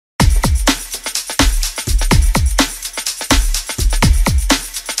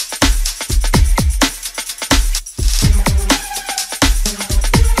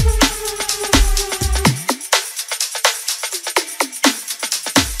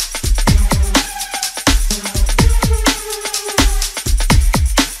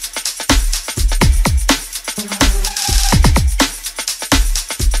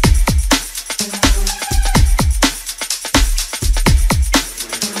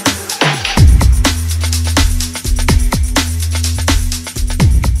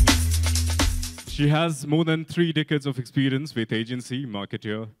She has more than 3 decades of experience with agency,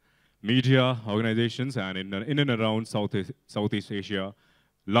 marketer, media organizations, and in and around Southeast Asia,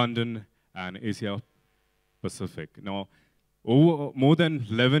 London, and Asia Pacific. Now, over more than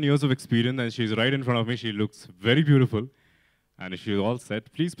 11 years of experience, and she's right in front of me. She looks very beautiful. And she's all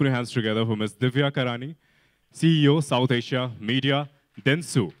set. Please put your hands together for Ms. Divya Karani, CEO, South Asia Media,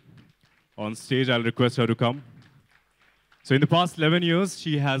 dentsu. On stage, I'll request her to come. So in the past 11 years,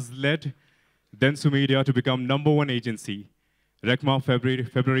 she has led dentsu Media to become #1 agency, RECMA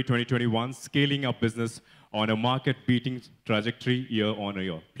February 2021, scaling up business on a market-beating trajectory year on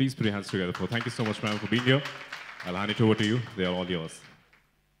year. Please put your hands together for. Thank you so much, ma'am, for being here. I'll hand it over to you. They are all yours.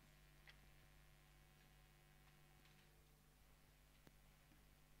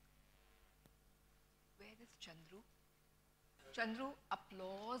 Where is Chandru? Chandru,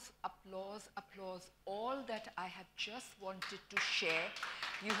 applause, applause, applause. All that I have just wanted to share,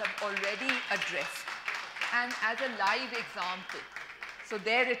 you have already addressed. And as a live example, so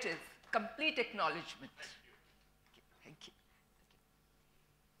there it is, complete acknowledgement. Thank you.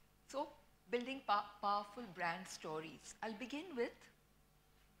 So, building powerful brand stories. I'll begin with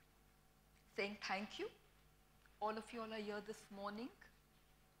saying thank you. All of you all are here this morning.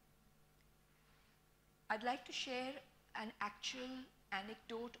 I'd like to share an actual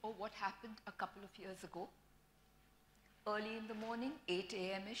anecdote of what happened a couple of years ago. Early in the morning, 8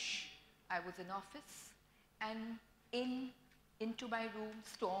 a.m.-ish, I was in office, and into my room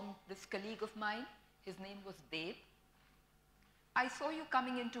stormed this colleague of mine. His name was Dave. I saw you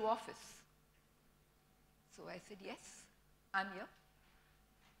coming into office. So I said, yes, I'm here.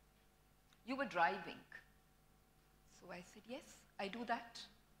 You were driving. So I said, yes, I do that.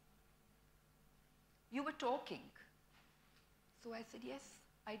 You were talking. So I said, yes,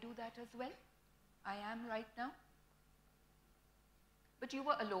 I do that as well. I am right now. But you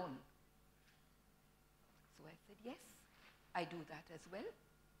were alone. So I said, yes, I do that as well.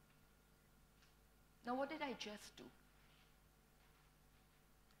 Now, what did I just do?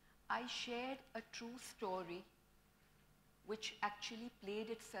 I shared a true story which actually played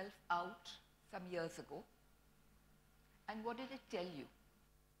itself out some years ago. And what did it tell you?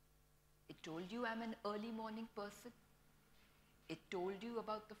 It told you I'm an early morning person. It told you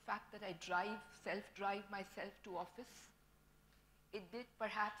about the fact that I self-drive myself to office. It did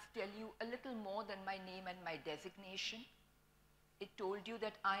perhaps tell you a little more than my name and my designation. It told you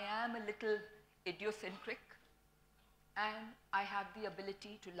that I am a little idiosyncratic, and I have the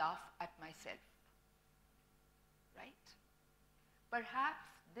ability to laugh at myself, right? Perhaps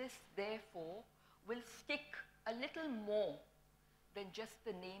this, therefore, will stick a little more than just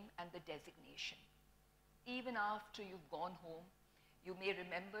the name and the designation. Even after you've gone home, you may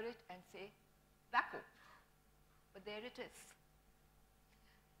remember it and say, wacko, but there it is.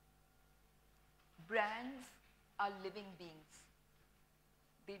 Brands are living beings.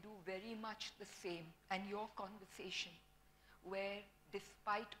 They do very much the same. And your conversation, where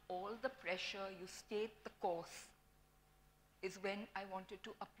despite all the pressure you stayed the course, is when I wanted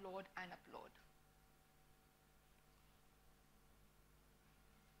to applaud and applaud.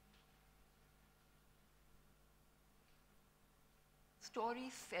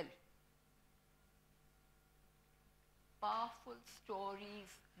 Stories sell. Powerful stories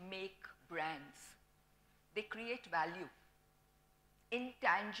make brands. They create value,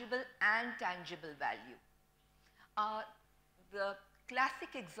 intangible and tangible value. The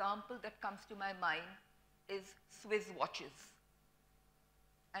classic example that comes to my mind is Swiss watches.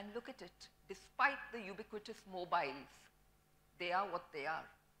 And look at it, despite the ubiquitous mobiles, they are what they are.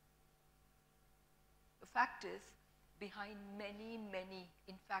 The fact is, behind many, many,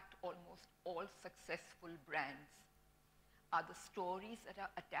 in fact, almost all successful brands are the stories that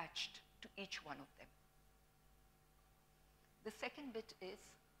are attached to each one of them. The second bit is,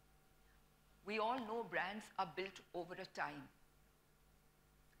 we all know brands are built over a time.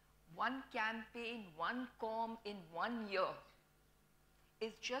 One campaign, one comm in 1 year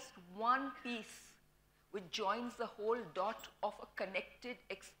is just one piece which joins the whole dot of a connected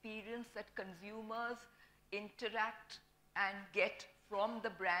experience that consumers interact and get from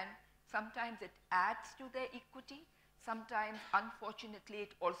the brand. Sometimes it adds to their equity. Sometimes, unfortunately,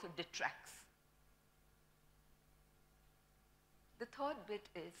 it also detracts. The third bit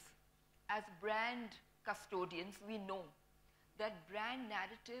is, as brand custodians, we know that brand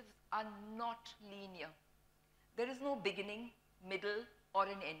narratives are not linear. There is no beginning, middle, or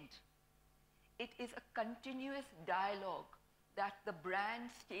an end. It is a continuous dialogue that the brand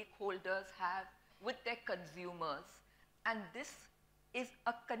stakeholders have with their consumers, and this is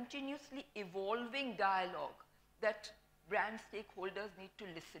a continuously evolving dialogue that brand stakeholders need to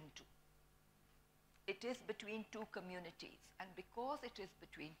listen to. it is between two communities. And because it is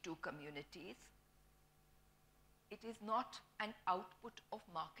between two communities, it is not an output of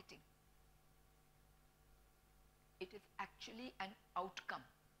marketing. It is actually an outcome.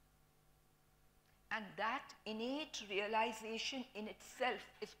 And that innate realization in itself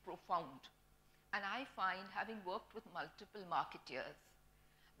is profound. And I find, having worked with multiple marketeers,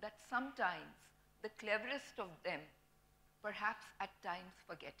 that sometimes the cleverest of them perhaps at times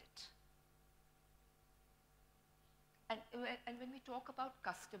forget it. And when we talk about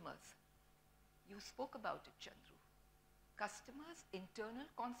customers, you spoke about it, Chandru. Customers, internal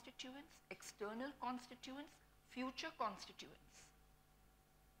constituents, external constituents, future constituents,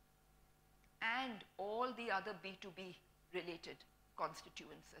 and all the other B2B related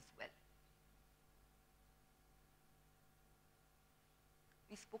constituents as well.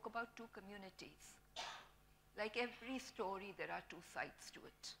 We spoke about two communities. Like every story, there are two sides to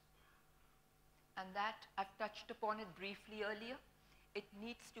it. And that, I've touched upon it briefly earlier, it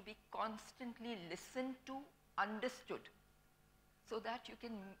needs to be constantly listened to, understood, so that you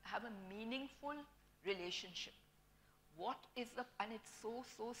can have a meaningful relationship. What is the, and it's so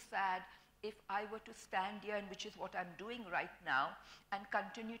sad if I were to stand here, and which is what I'm doing right now, and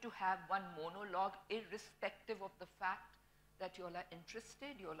continue to have one monologue irrespective of the fact that you all are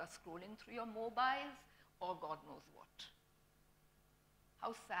interested, you all are scrolling through your mobiles, or God knows what.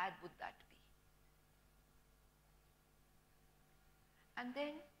 How sad would that be? And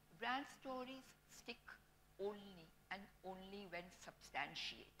then brand stories stick only and only when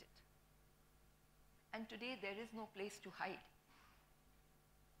substantiated. And today there is no place to hide.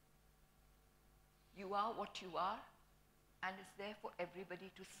 You are what you are, and it's there for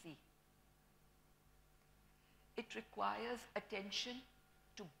everybody to see. It requires attention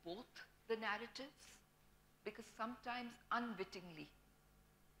to both the narratives, because sometimes unwittingly,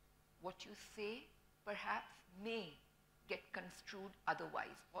 what you say perhaps may get construed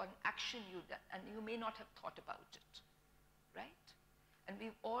otherwise, or an action you've done, and you may not have thought about it, right? And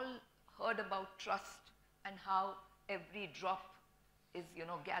we've all heard about trust and how every drop is,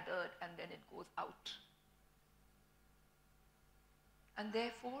 gathered and then it goes out. And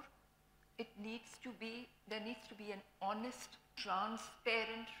therefore, there needs to be an honest,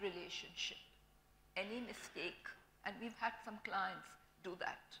 transparent relationship. Any mistake, and we've had some clients do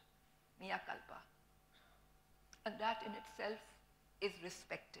that, mea culpa. And that in itself is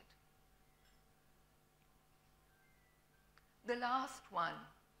respected. The last one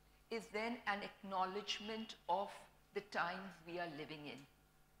is then an acknowledgement of the times we are living in.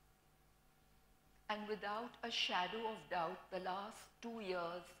 And without a shadow of doubt, the last 2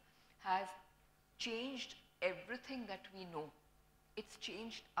 years has changed everything that we know. It's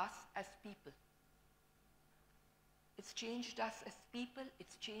changed us as people. It's changed us as people,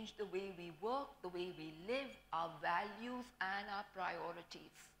 it's changed the way we work, the way we live, our values and our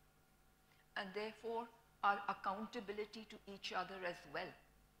priorities. And therefore, our accountability to each other as well.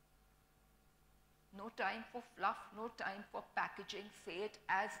 No time for fluff, no time for packaging, say it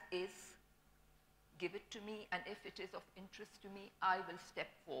as is. Give it to me, and if it is of interest to me, I will step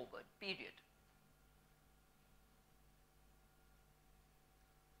forward, period.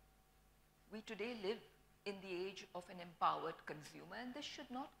 We today live in the age of an empowered consumer, and this should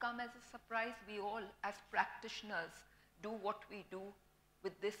not come as a surprise. We all, as practitioners, do what we do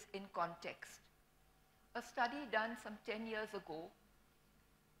with this in context. A study done some 10 years ago,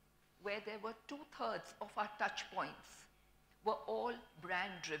 where there were 2/3 of our touch points were all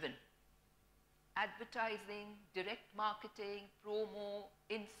brand driven. Advertising, direct marketing, promo,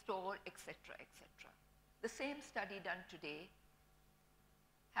 in-store, etc., etc. The same study done today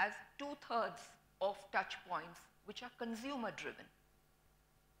has 2/3 of touch points which are consumer driven.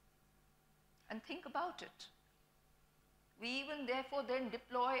 And think about it. We even therefore then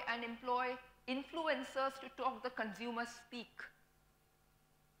deploy and employ influencers to talk the consumer speak.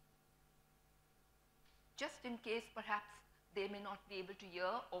 Just in case perhaps they may not be able to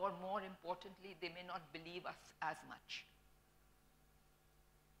hear, or more importantly, they may not believe us as much.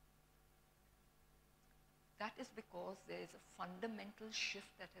 That is because there is a fundamental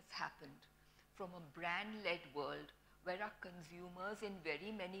shift that has happened from a brand-led world where our consumers in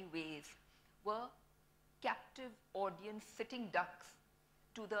very many ways were captive audience sitting ducks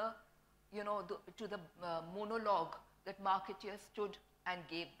to the, monologue that marketers stood and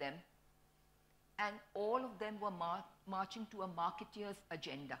gave them. And all of them were marching to a marketeer's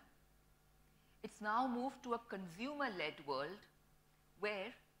agenda. It's now moved to a consumer-led world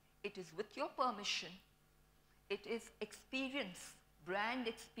where it is with your permission, it is experience, brand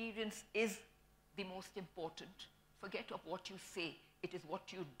experience is the most important. Forget of what you say. It is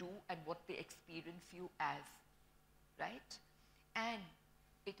what you do and what they experience you as, right? And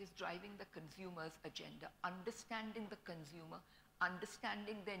it is driving the consumer's agenda, understanding the consumer,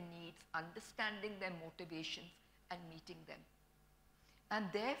 understanding their needs, understanding their motivations, and meeting them. And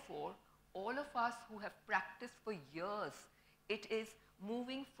therefore, all of us who have practiced for years, it is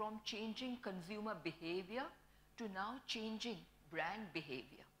moving from changing consumer behavior to now changing brand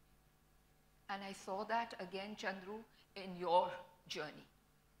behavior. And I saw that again, Chandru, in your journey,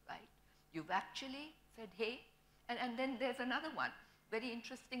 right? You've actually said, hey, and then there's another one. Very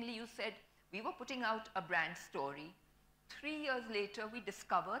interestingly, you said, we were putting out a brand story. 3 years later, we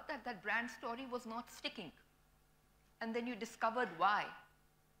discovered that that brand story was not sticking. And then you discovered why.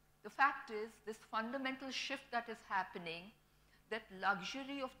 The fact is, this fundamental shift that is happening, that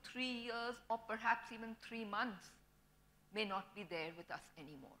luxury of 3 years or perhaps even 3 months may not be there with us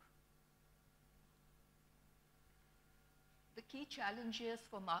anymore. The key challenges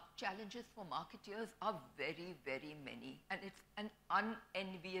for marketeers are very, very many, and it's an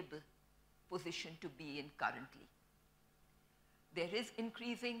unenviable position to be in currently. There is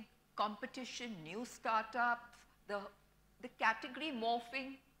increasing competition, new startups, the category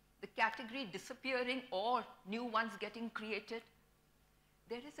morphing, the category disappearing, or new ones getting created.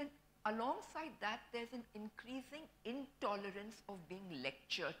 There is alongside that, there's an increasing intolerance of being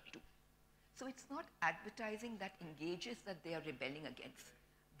lectured to. So it's not advertising that engages that they are rebelling against.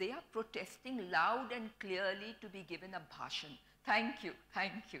 They are protesting loud and clearly to be given a bhashan. Thank you,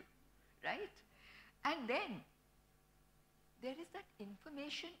 right? And then there is that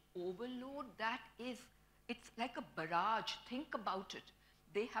information overload that is, it's like a barrage. Think about it.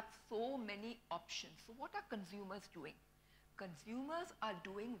 They have so many options. So what are consumers doing? Consumers are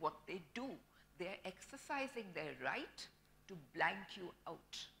doing what they do. They're exercising their right to blank you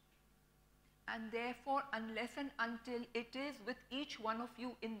out. And therefore, unless and until it is with each one of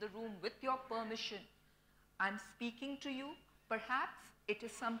you in the room, with your permission, I'm speaking to you, perhaps it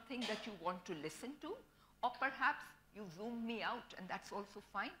is something that you want to listen to, or perhaps you zoom me out, and that's also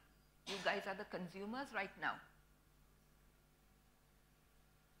fine. You guys are the consumers right now.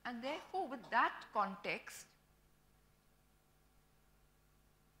 And therefore, with that context,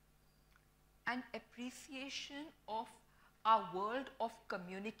 an appreciation of our world of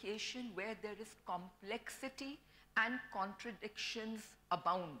communication where there is complexity and contradictions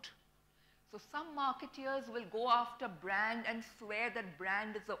abound. So some marketeers will go after brand and swear that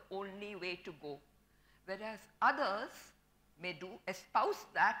brand is the only way to go, whereas others may espouse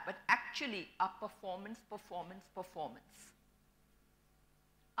that, but actually are performance.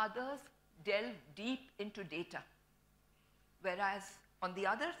 Others delve deep into data, whereas on the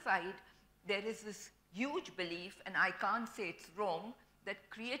other side, there is this huge belief, and I can't say it's wrong, that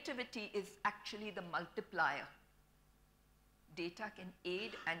creativity is actually the multiplier. Data can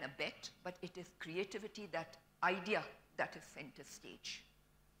aid and abet, but it is creativity, that idea, that is center stage.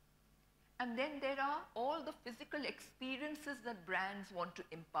 And then there are all the physical experiences that brands want to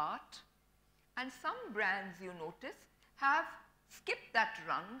impart. And some brands, you notice, have skipped that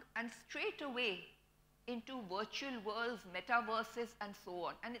rung and straight away into virtual worlds, metaverses, and so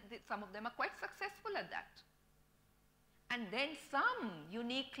on. And some of them are quite successful at that. And then some,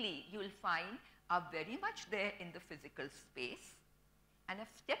 uniquely, you will find, are very much there in the physical space and have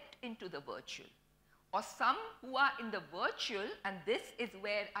stepped into the virtual. Or some who are in the virtual, and this is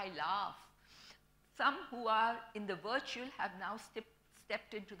where I laugh, some who are in the virtual have now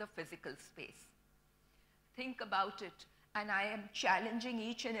stepped into the physical space. Think about it, and I am challenging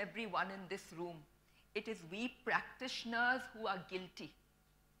each and every one in this room. It is we practitioners who are guilty.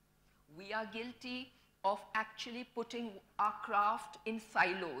 We are guilty of actually putting our craft in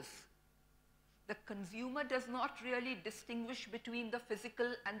silos. The consumer does not really distinguish between the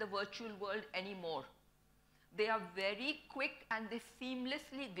physical and the virtual world anymore. They are very quick and they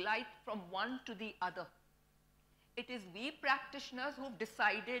seamlessly glide from one to the other. It is we practitioners who've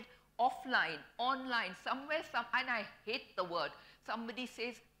decided offline, online, somewhere, and I hate the word. Somebody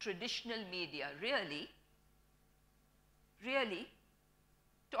says traditional media. Really? Really?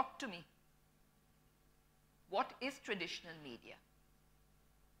 Talk to me. What is traditional media?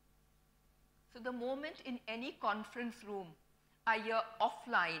 So the moment in any conference room I hear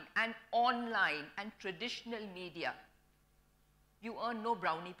offline and online and traditional media, you earn no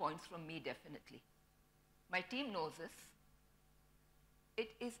brownie points from me, definitely. My team knows this.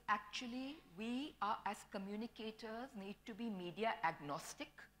 It is actually, we are, as communicators, need to be media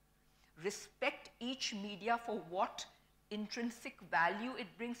agnostic, respect each media for what intrinsic value it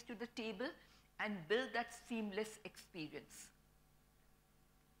brings to the table, and build that seamless experience.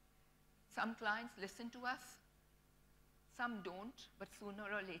 Some clients listen to us, Some don't, but sooner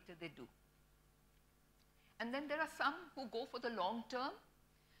or later they do. And then there are some who go for the long term,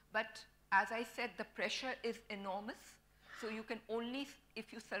 but as I said, the pressure is enormous. So you can only,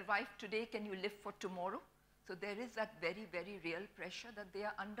 if you survive today, can you live for tomorrow? So there is that very, very real pressure that they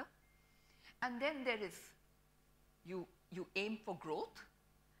are under. And then there is, you aim for growth,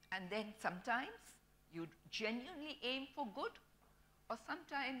 and then sometimes you genuinely aim for good, or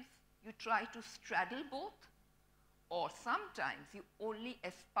sometimes you try to straddle both, or sometimes you only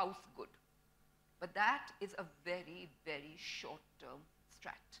espouse good. But that is a very, very short-term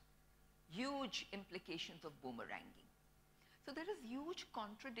strat. Huge implications of boomeranging. So there is huge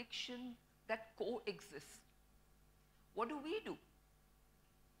contradiction that coexists. What do?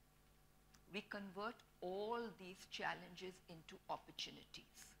 We convert all these challenges into opportunities.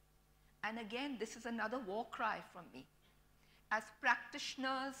 And again, this is another war cry from me. As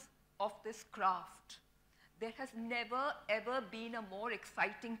practitioners of this craft, there has never, ever been a more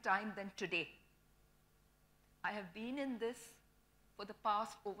exciting time than today. I have been in this for the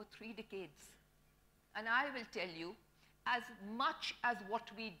past over 3 decades. And I will tell you, as much as what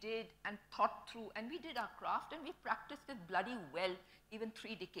we did and thought through, and we did our craft and we practiced it bloody well even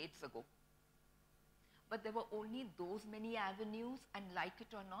 3 decades ago. But there were only those many avenues, and like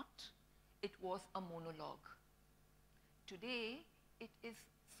it or not, it was a monologue. Today, it is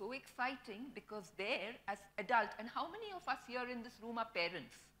so exciting because there, as adults, and how many of us here in this room are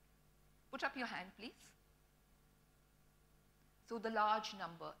parents? Put up your hand, please. So the large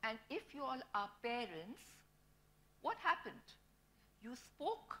number. And if you all are parents, what happened? You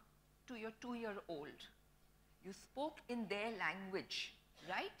spoke to your 2-year-old. You spoke in their language,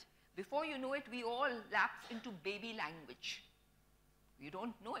 right? Before you know it, we all lapse into baby language. You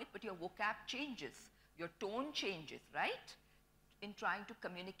don't know it, but your vocab changes. Your tone changes, right? In trying to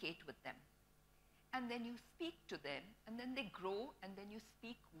communicate with them. And then you speak to them, and then they grow, and then you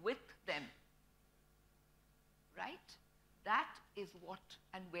speak with them. Right? That is what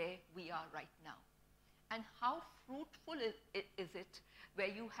and where we are right now. And how fruitful is it where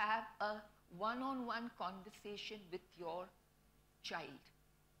you have a one-on-one conversation with your child?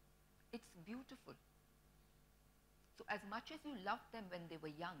 It's beautiful. So as much as you loved them when they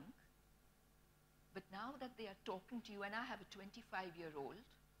were young, but now that they are talking to you, and I have a 25-year-old,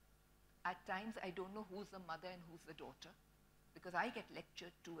 at times I don't know who's the mother and who's the daughter, because I get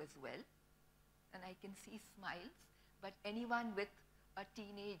lectured to as well, and I can see smiles, but anyone with a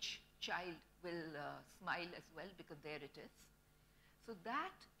teenage child will smile as well, because there it is. So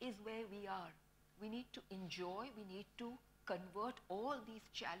that is where we are. We need to enjoy, we need to convert all these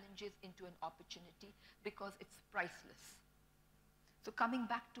challenges into an opportunity, because it's priceless. So coming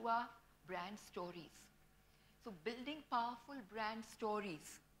back to our brand stories. So building powerful brand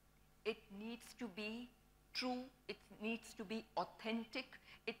stories, it needs to be true, it needs to be authentic,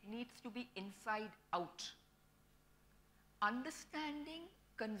 it needs to be inside out. Understanding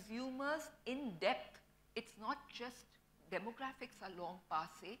consumers in depth, it's not just demographics are long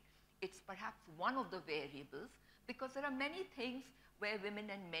passé, it's perhaps one of the variables, because there are many things where women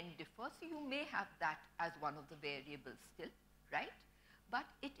and men differ, so you may have that as one of the variables still, right? But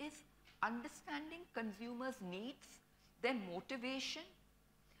it is understanding consumers' needs, their motivation,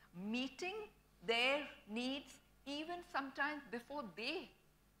 meeting their needs even sometimes before they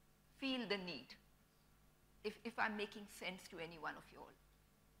feel the need, if I'm making sense to any one of you all,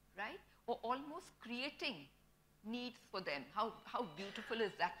 right? Or almost creating needs for them. How beautiful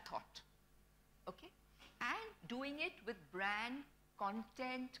is that thought, okay? And doing it with brand,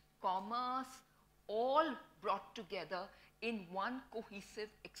 content, commerce, all brought together in one cohesive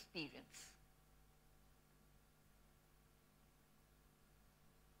experience.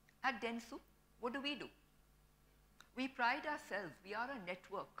 At Dentsu, what do? We pride ourselves, we are a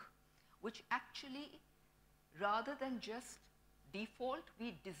network which actually, rather than just default,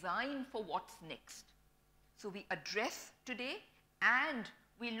 we design for what's next. So we address today, and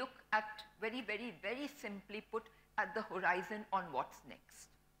we look at very, very, very simply put at the horizon on what's next.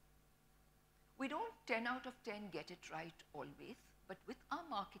 We don't 10 out of 10 get it right always, but with our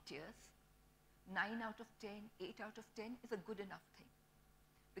marketeers, 9 out of 10, 8 out of 10 is a good enough thing.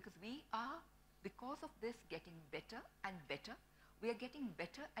 Because we are, because of this, getting better and better. We are getting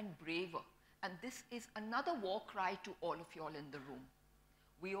better and braver. And this is another war cry to all of you all in the room.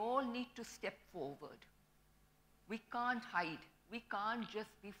 We all need to step forward. We can't hide. We can't just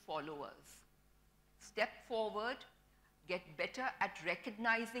be followers. Step forward, get better at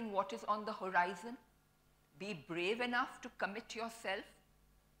recognizing what is on the horizon, be brave enough to commit yourself,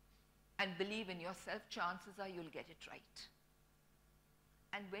 and believe in yourself. Chances are you'll get it right.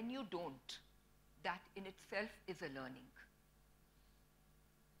 And when you don't, That in itself is a learning.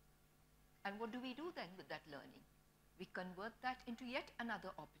 And what do we do then with that learning? We convert that into yet another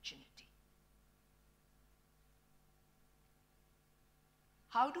opportunity.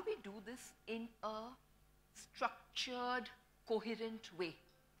 How do we do this in a structured, coherent way?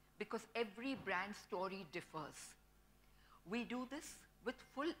 Because every brand story differs. We do this with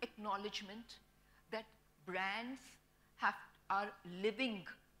full acknowledgement that brands are living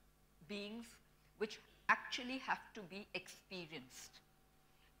beings which actually have to be experienced.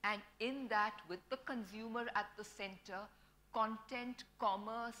 And in that, with the consumer at the center, content,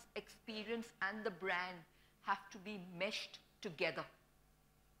 commerce, experience, and the brand have to be meshed together.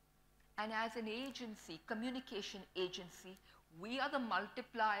 And as an agency, communication agency, we are the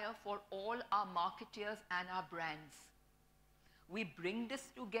multiplier for all our marketeers and our brands. We bring this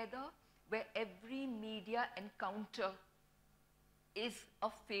together where every media encounter is a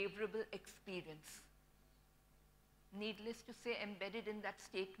favorable experience. Needless to say, embedded in that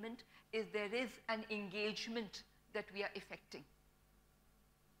statement is there is an engagement that we are effecting.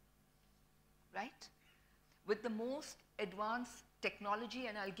 Right? With the most advanced technology,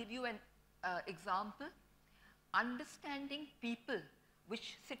 and I'll give you an example, understanding people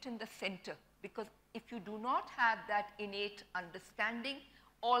which sit in the center, because if you do not have that innate understanding,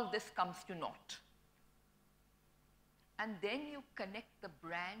 all this comes to naught. And then you connect the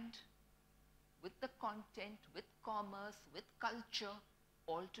brand with the content, with commerce, with culture,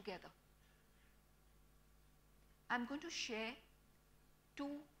 all together. I'm going to share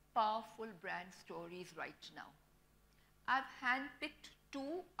two powerful brand stories right now. I've handpicked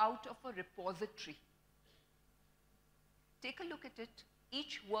two out of a repository. Take a look at it.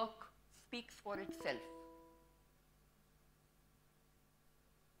 Each work speaks for itself.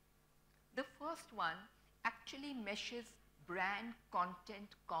 The first one actually meshes brand,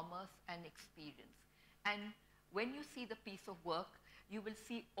 content, commerce, and experience. And when you see the piece of work, you will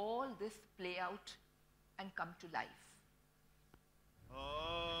see all this play out and come to life.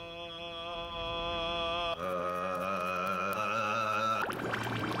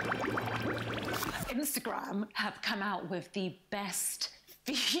 Instagram have come out with the best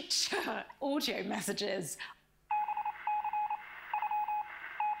feature audio messages.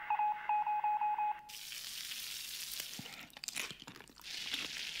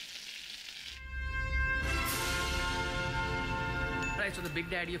 Right, so the big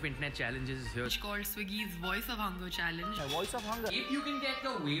daddy of internet challenges is here. Which called Swiggy's Voice of Hunger challenge. Voice of hunger. If you can get the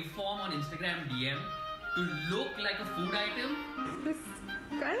waveform on Instagram DM to look like a food item. This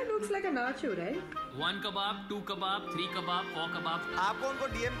kind of looks like a nacho, right? 1 kebab, 2 kebab, 3 kebab, 4 kebab. आपको उनको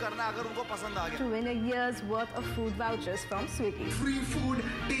DM करना अगर उनको पसंद आ गया. To win a year's worth of food vouchers from Swiggy. Free food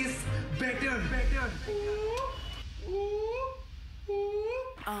tastes better.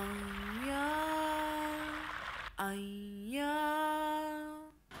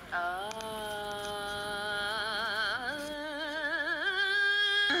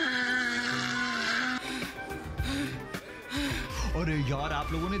 अरे यार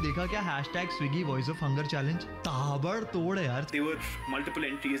आप लोगों ने देखा क्या #Swiggy Voice of Hunger challenge ताबड़तोड़ है यार. There were multiple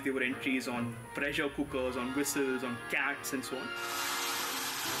entries. There were entries on pressure cookers, on whistles, on cats and so on.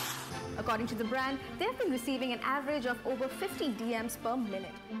 According to the brand, they've been receiving an average of over 50 DMs per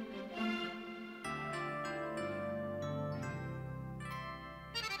minute.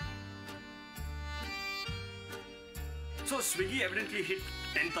 So Swiggy evidently hit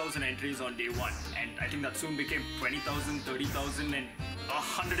 10,000 entries on day one, and I think that soon became 20,000, 30,000 and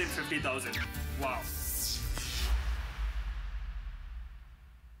 150,000. Wow.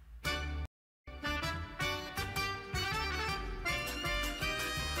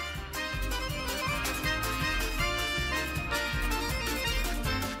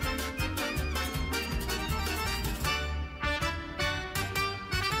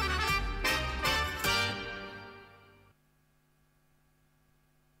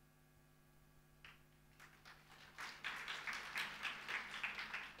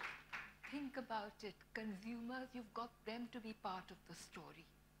 Think about it. Consumers, you've got them to be part of the story.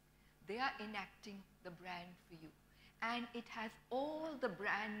 They are enacting the brand for you. And it has all the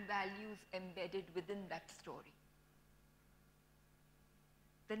brand values embedded within that story.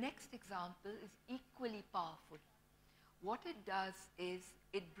 The next example is equally powerful. What it does is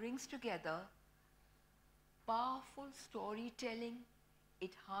it brings together powerful storytelling,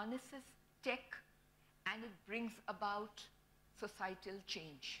 it harnesses tech, and it brings about societal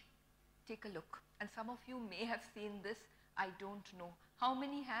change. Take a look. And some of you may have seen this, I don't know. How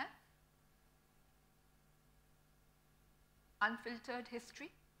many have? Unfiltered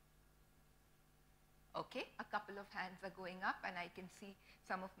history? Okay, a couple of hands are going up and I can see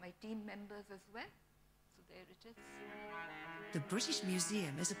some of my team members as well. So there it is. The British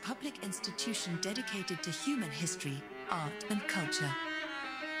Museum is a public institution dedicated to human history, art and culture.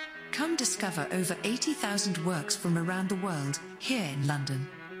 Come discover over 80,000 works from around the world here in London.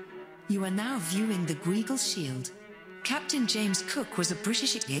 You are now viewing the Greagle Shield. Captain James Cook was a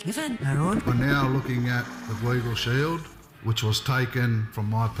British event. We're now looking at the Greagle Shield, which was taken from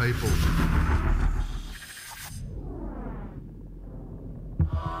my people.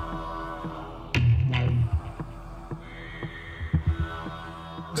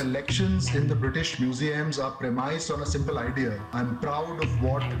 Collections in the British museums are premised on a simple idea. I'm proud of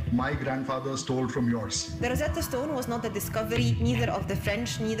what my grandfather stole from yours. The Rosetta Stone was not the discovery neither of the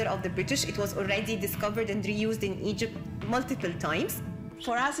French, neither of the British. It was already discovered and reused in Egypt multiple times.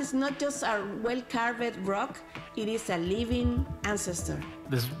 For us, it's not just a well-carved rock, it is a living ancestor.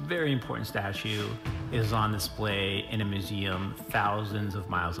 This very important statue is on display in a museum thousands of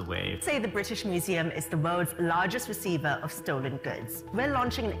miles away. Say the British Museum is the world's largest receiver of stolen goods. We're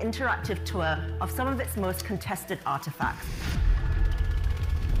launching an interactive tour of some of its most contested artifacts.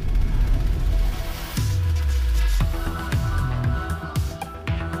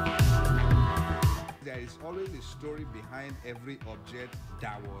 There is always a story behind every object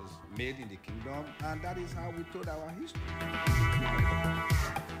that was made in the kingdom, and that is how we told our history.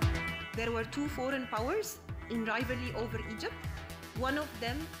 There were two foreign powers in rivalry over Egypt. One of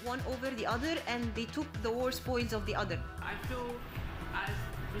them won over the other and they took the war spoils of the other. I feel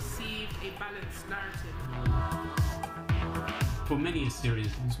I've received a balanced narrative. For many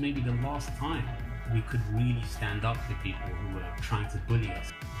Assyrians, it was maybe the last time we could really stand up to people who were trying to bully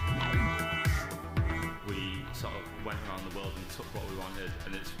us. We sort of went around the world and took what we wanted,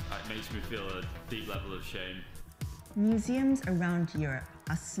 and it makes me feel a deep level of shame. Museums around Europe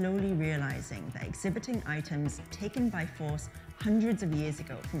are slowly realizing that exhibiting items taken by force hundreds of years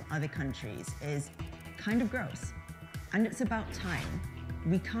ago from other countries is kind of gross. And it's about time.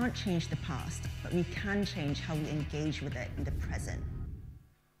 We can't change the past, but we can change how we engage with it in the present.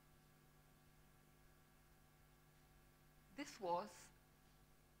 This was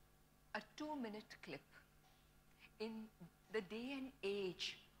a 2-minute clip in the day and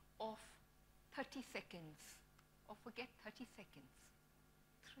age of 30 seconds, or forget 30 seconds,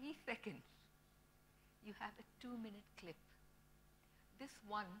 3 seconds. You have a 2-minute clip. This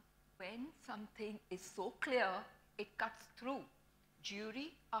one, when something is so clear, it cuts through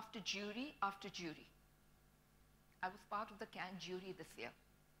jury after jury after jury. I was part of the Cannes jury this year.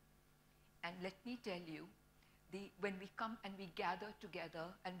 And let me tell you, when we come and we gather together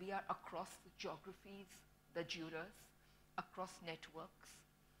and we are across the geographies, the jurors, across networks,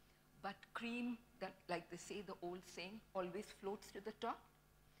 but cream, that, like they say, the old saying, always floats to the top.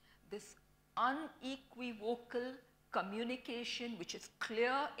 This unequivocal communication, which is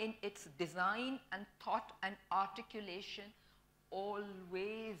clear in its design and thought and articulation,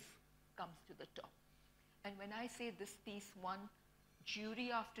 always comes to the top. And when I say this piece won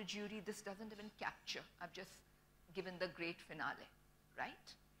jury after jury, this doesn't even capture. I've just given the great finale,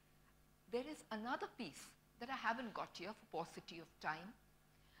 right? There is another piece that I haven't got here for paucity of time.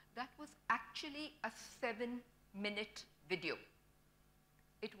 That was actually a 7-minute video.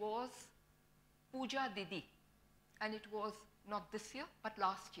 It was Pooja Didi, and it was not this year, but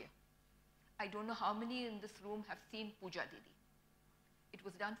last year. I don't know how many in this room have seen Pooja Didi. It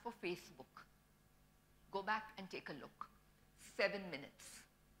was done for Facebook. Go back and take a look. 7 minutes.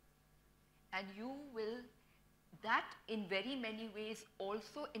 And you will, that in very many ways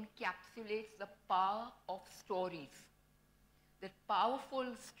also encapsulates the power of stories. That powerful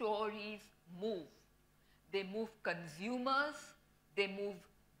stories move. They move consumers, they move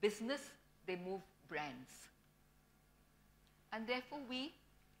business, they move brands. And therefore we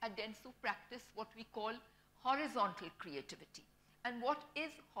at dentsu practice what we call horizontal creativity. And what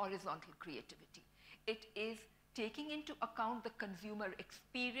is horizontal creativity? It is taking into account the consumer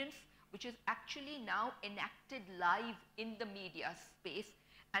experience, which is actually now enacted live in the media space,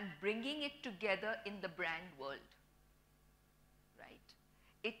 and bringing it together in the brand world.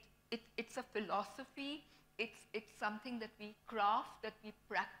 Right? It's a philosophy, it's something that we craft, that we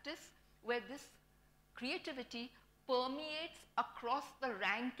practice, where this creativity permeates across the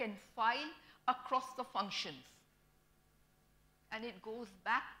rank and file, across the functions. And it goes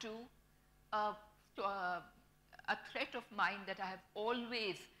back to a threat of mine that I have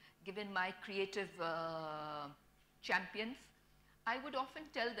always given my creative champions. I would often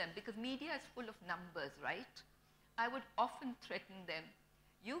tell them, because media is full of numbers, right? I would often threaten them,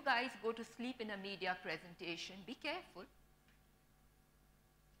 you guys go to sleep in a media presentation, be careful.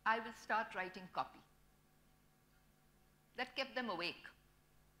 I will start writing copy. that kept them awake.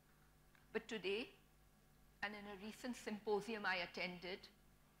 But today, and in a recent symposium I attended,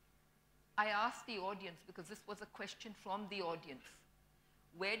 I asked the audience, because this was a question from the audience,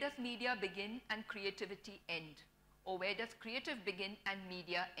 where does media begin and creativity end? Or where does creative begin and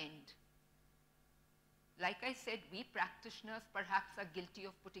media end? Like I said, we practitioners perhaps are guilty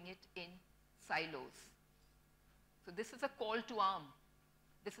of putting it in silos. So this is a call to arm.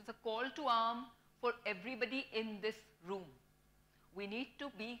 This is a call to arm for everybody in this room. We need to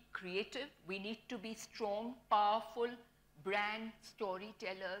be creative. We need to be strong, powerful brand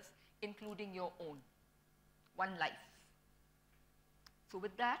storytellers, including your own. One life. So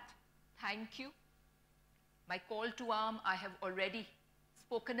with that, thank you. My call to arm I have already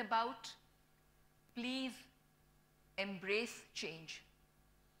spoken about. Please embrace change.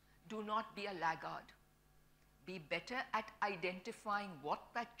 Do not be a laggard. Be better at identifying what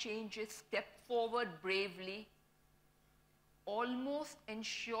that change is. Step forward bravely. Almost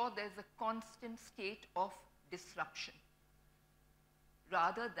ensure there's a constant state of disruption.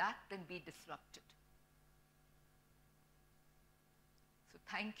 Rather that than be disrupted. So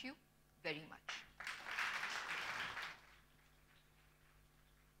thank you very much.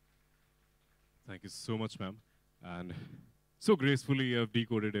 Thank you so much, ma'am. And so gracefully you have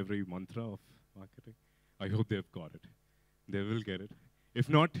decoded every mantra of marketing. I hope they've got it. They will get it. If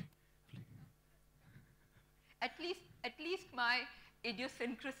not, At least my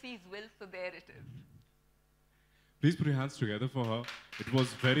idiosyncrasies will, so there it is. please put your hands together for her. It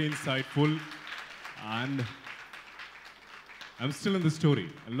was very insightful, and I'm still in the story.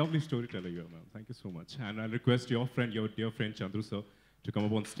 A lovely storyteller you are, ma'am. Thank you so much. And I'll request your friend, your dear friend Chandru sir, to come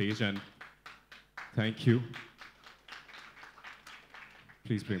up on stage and thank you.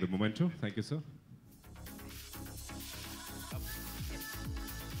 Please bring the memento. Thank you, sir.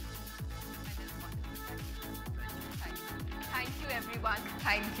 Thank you, everyone.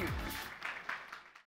 Thank you.